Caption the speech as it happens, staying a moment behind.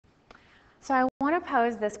I want to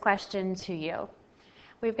pose this question to you.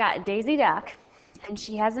 We've got Daisy Duck, and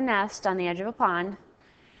she has a nest on the edge of a pond.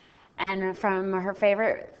 And from her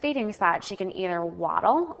favorite feeding spot, she can either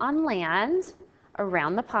waddle on land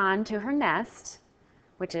around the pond to her nest,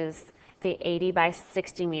 which is the 80 by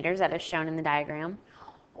 60 meters that is shown in the diagram,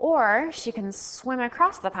 or she can swim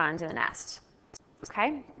across the pond to the nest.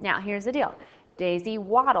 Okay, now here's the deal. Daisy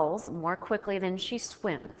waddles more quickly than she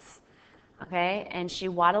swims. Okay, and she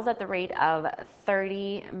waddles at the rate of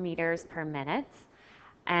 30 meters per minute,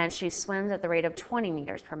 and she swims at the rate of 20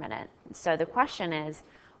 meters per minute. So the question is,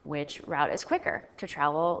 which route is quicker to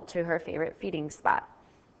travel to her favorite feeding spot?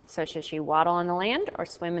 So should she waddle on the land or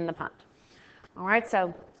swim in the pond? All right,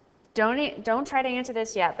 so don't try to answer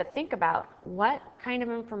this yet, but think about what kind of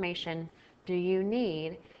information do you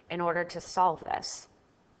need in order to solve this?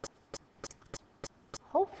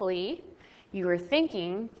 Hopefully, you were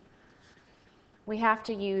thinking we have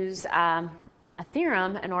to use a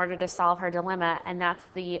theorem in order to solve her dilemma, and that's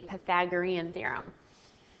the Pythagorean Theorem.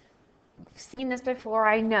 You've seen this before,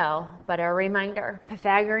 I know, but a reminder,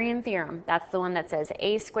 Pythagorean Theorem, that's the one that says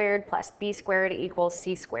a squared plus b squared equals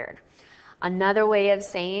c squared. Another way of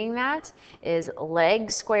saying that is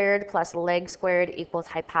leg squared plus leg squared equals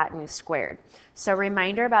hypotenuse squared. So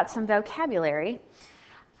reminder about some vocabulary.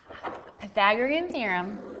 Pythagorean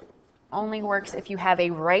Theorem only works if you have a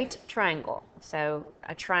right triangle. So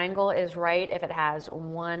a triangle is right if it has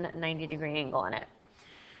one 90-degree angle in it.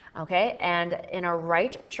 Okay, and in a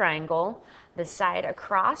right triangle, the side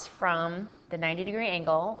across from the 90-degree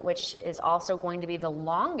angle, which is also going to be the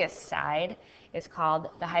longest side, is called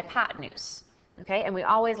the hypotenuse. Okay, and we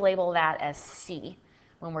always label that as C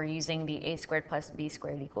when we're using the a squared plus b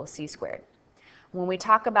squared equals c squared. When we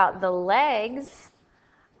talk about the legs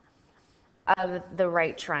of the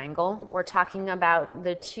right triangle, we're talking about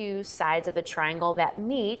the two sides of the triangle that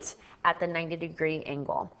meet at the 90-degree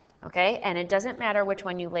angle. Okay, and it doesn't matter which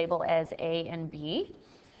one you label as A and B,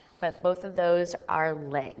 but both of those are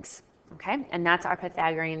legs. Okay, and that's our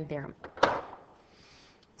Pythagorean theorem.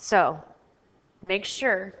 So make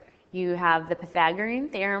sure you have the Pythagorean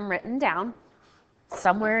theorem written down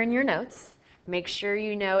somewhere in your notes. Make sure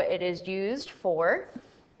you know it is used for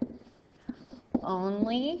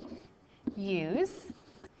only use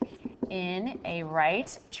in a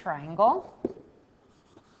right triangle.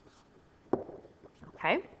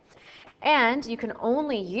 Okay, and you can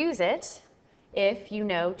only use it if you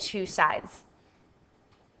know two sides.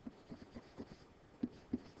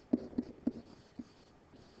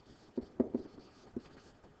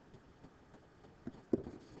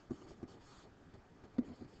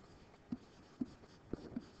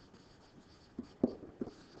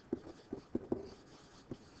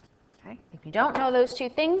 Okay, if you don't know those two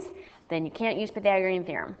things, then you can't use Pythagorean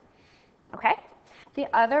theorem. Okay? The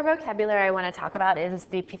other vocabulary I want to talk about is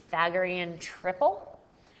the Pythagorean triple.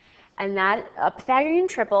 And that a Pythagorean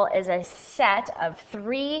triple is a set of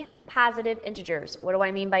three positive integers. What do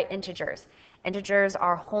I mean by integers? Integers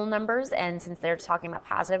are whole numbers, and since they're talking about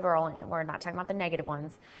positive, we're not talking about the negative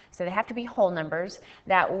ones. So they have to be whole numbers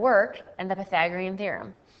that work in the Pythagorean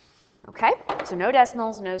theorem. Okay? So no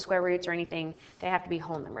decimals, no square roots or anything. They have to be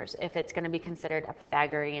whole numbers if it's going to be considered a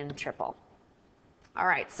Pythagorean triple. All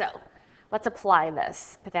right, so let's apply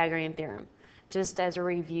this Pythagorean theorem. Just as a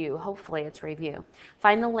review, hopefully it's review.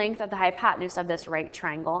 Find the length of the hypotenuse of this right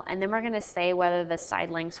triangle, and then we're going to say whether the side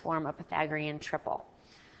lengths form a Pythagorean triple.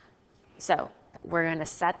 So we're going to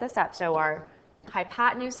set this up. So our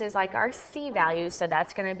hypotenuse is like our c value, so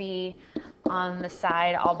that's going to be on the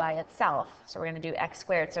side all by itself. So we're going to do x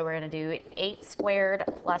squared. So we're going to do 8 squared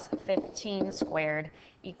plus 15 squared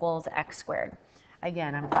equals x squared.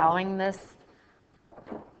 Again, I'm following this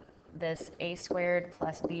a squared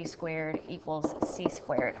plus b squared equals c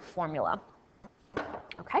squared formula.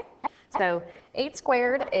 Okay, so 8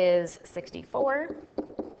 squared is 64,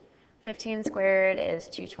 15 squared is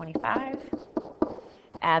 225.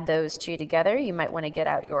 Add those two together. You might want to get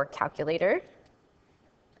out your calculator.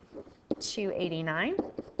 289.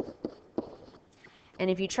 And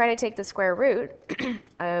if you try to take the square root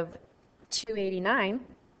of 289,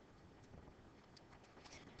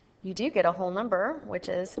 you do get a whole number, which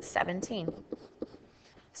is 17.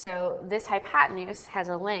 So this hypotenuse has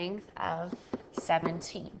a length of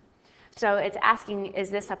 17. So it's asking,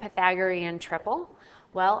 is this a Pythagorean triple?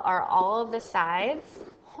 Well, are all of the sides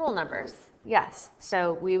whole numbers? Yes.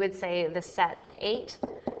 So we would say the set 8,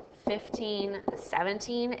 15,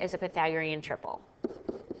 17 is a Pythagorean triple.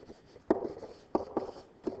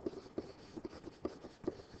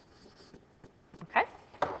 Okay.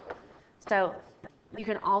 So You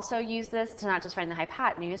can also use this to not just find the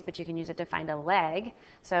hypotenuse, but you can use it to find a leg.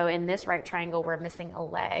 So in this right triangle, we're missing a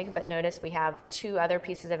leg, but notice we have two other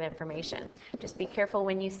pieces of information. Just be careful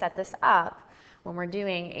when you set this up. When we're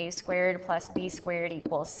doing a squared plus b squared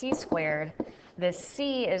equals c squared, this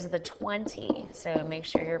c is the 20, so make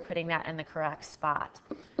sure you're putting that in the correct spot.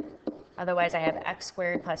 Otherwise, I have x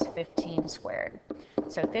squared plus 15 squared.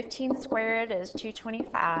 So 15 squared is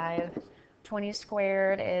 225. 20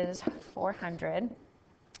 squared is 400.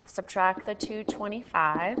 Subtract the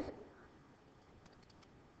 225.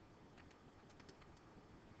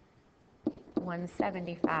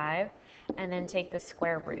 175, and then take the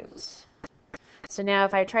square roots. So now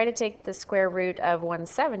if I try to take the square root of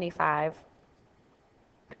 175,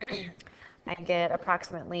 I get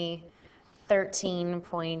approximately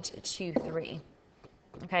 13.23,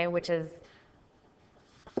 okay, which is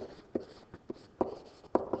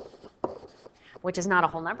not a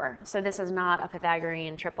whole number. So this is not a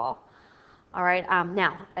Pythagorean triple. All right,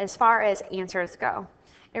 now, as far as answers go,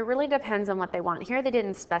 it really depends on what they want. Here they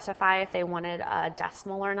didn't specify if they wanted a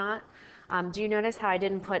decimal or not. Do you notice how I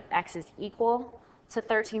didn't put x is equal to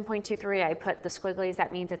 13.23? I put the squigglies.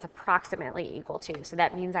 That means it's approximately equal to. So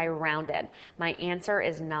that means I rounded. My answer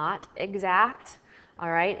is not exact. All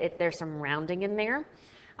right, there's some rounding in there.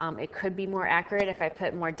 It could be more accurate if I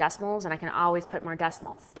put more decimals, and I can always put more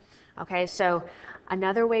decimals. Okay, so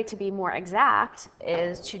another way to be more exact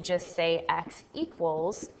is to just say x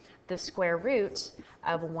equals the square root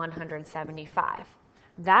of 175.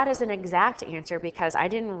 That is an exact answer because I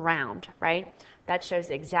didn't round, right? That shows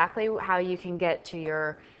exactly how you can get to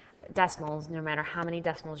your decimals no matter how many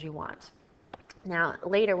decimals you want. Now,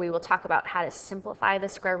 later we will talk about how to simplify the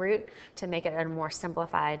square root to make it a more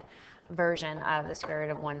simplified version of the square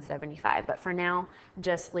root of 175. But for now,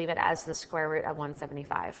 just leave it as the square root of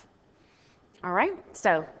 175. All right,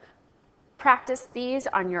 so practice these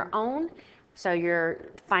on your own. So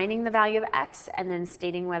you're finding the value of x and then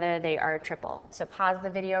stating whether they are a triple. So pause the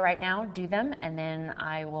video right now, do them, and then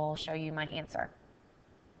I will show you my answer.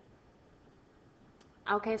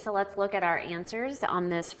 Okay, so let's look at our answers. On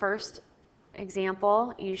this first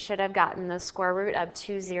example, you should have gotten the square root of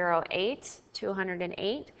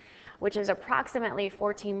 208, which is approximately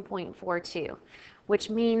 14.42, which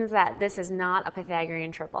means that this is not a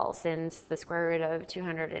Pythagorean triple since the square root of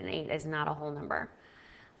 208 is not a whole number.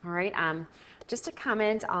 All right, just to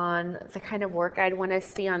comment on the kind of work I'd want to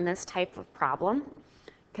see on this type of problem,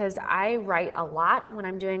 because I write a lot when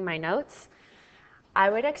I'm doing my notes. I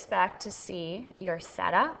would expect to see your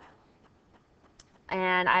setup,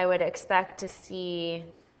 and I would expect to see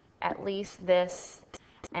at least this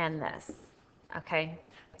and this, okay?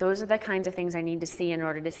 Those are the kinds of things I need to see in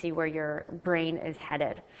order to see where your brain is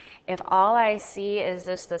headed. If all I see is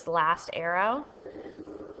just this last arrow,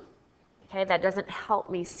 okay, that doesn't help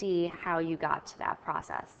me see how you got to that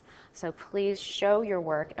process. So please show your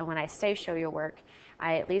work, and when I say show your work,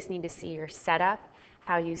 I at least need to see your setup,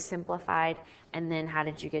 how you simplified, and then how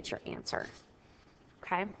did you get your answer.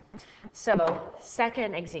 Okay, so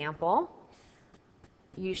second example,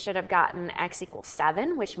 you should have gotten x equals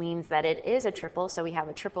 7, which means that it is a triple. So we have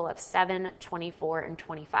a triple of 7, 24, and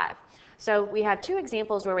 25. So we have two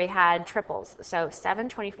examples where we had triples. So 7,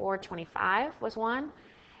 24, 25 was one,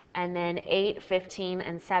 and then 8, 15,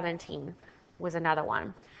 and 17 was another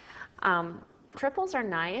one. Triples are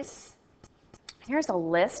nice. Here's a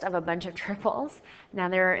list of a bunch of triples. Now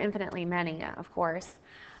there are infinitely many, of course,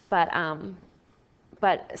 but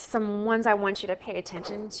some ones I want you to pay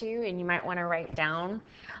attention to, and you might want to write down,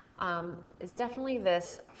 is definitely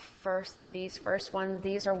these first ones.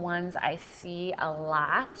 These are ones I see a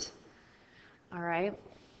lot. All right.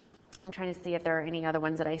 I'm trying to see if there are any other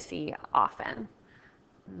ones that I see often.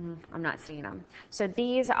 I'm not seeing them. So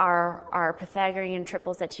these are Pythagorean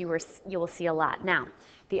triples that you will see a lot. Now,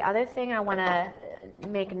 the other thing I want to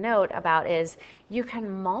make note about is you can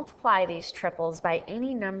multiply these triples by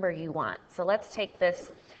any number you want. So let's take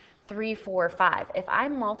this 3, 4, 5. If I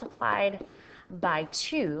multiplied by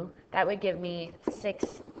 2, that would give me 6,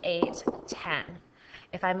 8, 10.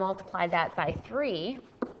 If I multiplied that by 3,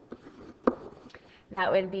 that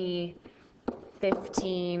would be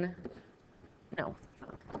 15.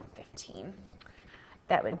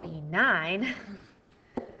 That would be 9,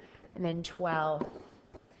 and then 12,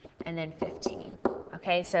 and then 15.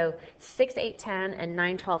 Okay, so 6, 8, 10, and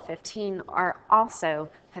 9, 12, 15 are also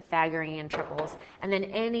Pythagorean triples. And then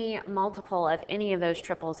any multiple of any of those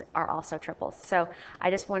triples are also triples. So I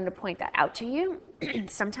just wanted to point that out to you.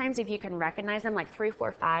 Sometimes if you can recognize them, like 3,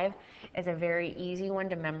 4, 5 is a very easy one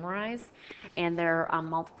to memorize. And their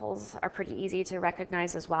multiples are pretty easy to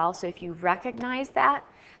recognize as well. So if you recognize that,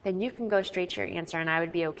 then you can go straight to your answer. And I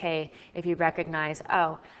would be okay if you recognize,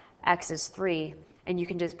 oh, x is 3. And you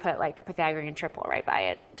can just put like Pythagorean triple right by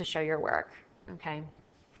it to show your work, okay?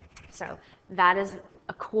 So that is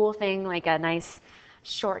a cool thing, like a nice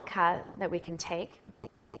shortcut that we can take.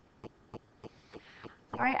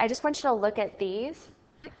 All right, I just want you to look at these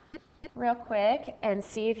real quick and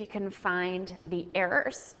see if you can find the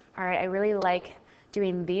errors. All right, I really like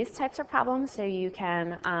doing these types of problems so you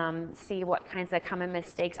can see what kinds of common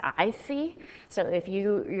mistakes I see. So if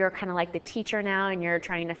you're kind of like the teacher now and you're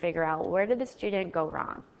trying to figure out where did the student go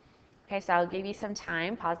wrong. Okay, so I'll give you some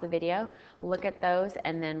time, pause the video, look at those,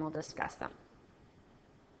 and then we'll discuss them.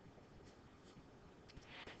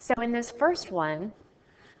 So in this first one,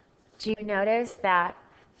 do you notice that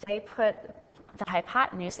they put the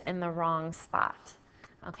hypotenuse in the wrong spot?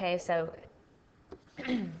 Okay, so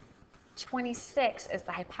 26 is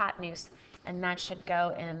the hypotenuse, and that should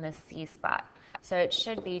go in the C spot. So it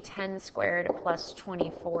should be 10 squared plus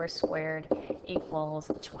 24 squared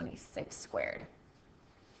equals 26 squared.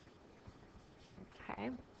 Okay.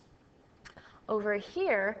 Over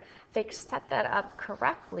here, they set that up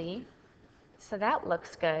correctly, so that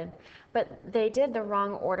looks good, but they did the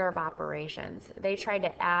wrong order of operations. They tried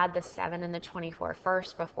to add the 7 and the 24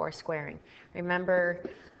 first before squaring. Remember,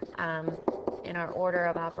 in our order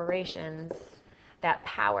of operations, that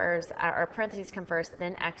powers, or parentheses come first,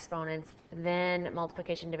 then exponents, then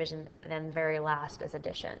multiplication, division, then very last is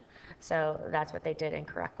addition. So that's what they did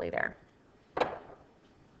incorrectly there.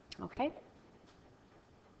 Okay?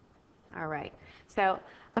 All right. So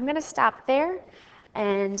I'm going to stop there,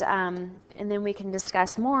 and then we can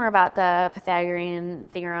discuss more about the Pythagorean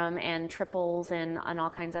theorem and triples and all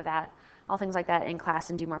kinds of that, all things like that in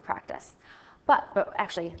class and do more practice. But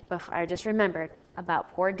actually, before I just remembered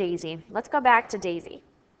about poor Daisy. Let's go back to Daisy.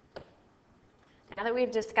 Now that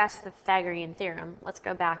we've discussed the Pythagorean theorem, let's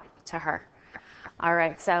go back to her. All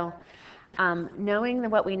right, so knowing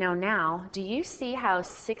what we know now, do you see how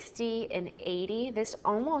 60 and 80, this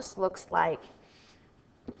almost looks like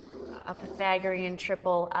a Pythagorean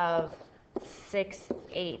triple of 6,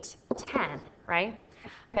 8, 10, right?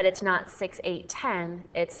 But it's not 6, 8, 10,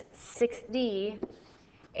 it's 6D,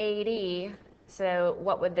 80. So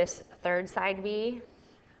what would this third side be?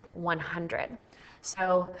 100.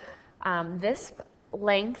 So this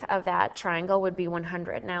length of that triangle would be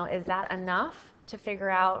 100. Now, is that enough to figure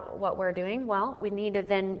out what we're doing? Well, we need to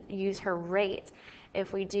then use her rate.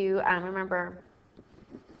 If we do, remember,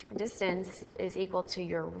 distance is equal to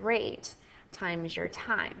your rate times your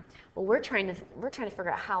time. Well, we're trying to figure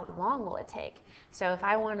out how long will it take. So if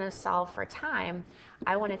I want to solve for time,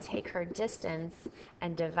 I want to take her distance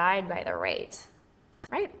and divide by the rate,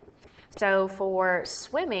 right? So for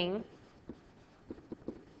swimming,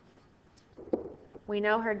 we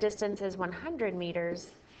know her distance is 100 meters,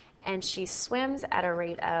 and she swims at a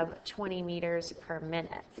rate of 20 meters per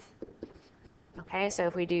minute. Okay, so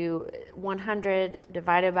if we do 100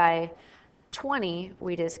 divided by 20,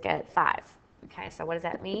 we just get 5. Okay, so what does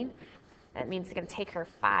that mean? That means it's going to take her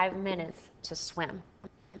 5 minutes to swim.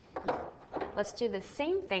 Let's do the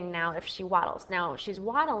same thing now if she waddles. Now, if she's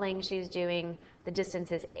waddling, she's doing, the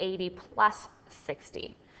distance is 80 plus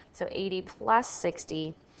 60. So 80 plus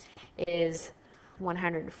 60 is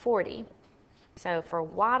 140. So for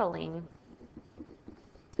waddling,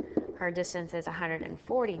 her distance is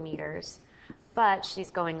 140 meters, but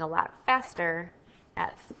she's going a lot faster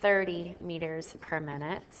at 30 meters per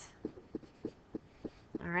minute.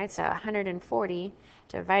 All right, so 140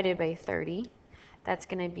 divided by 30, that's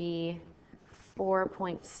going to be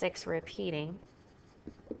 4.6 repeating,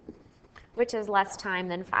 which is less time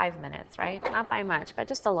than 5 minutes, right? Not by much, but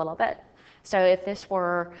just a little bit. So if this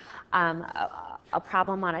were a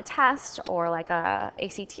problem on a test or like a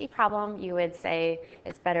ACT problem, you would say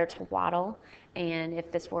it's better to waddle. And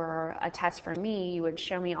if this were a test for me, you would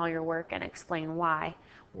show me all your work and explain why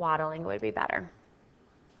waddling would be better.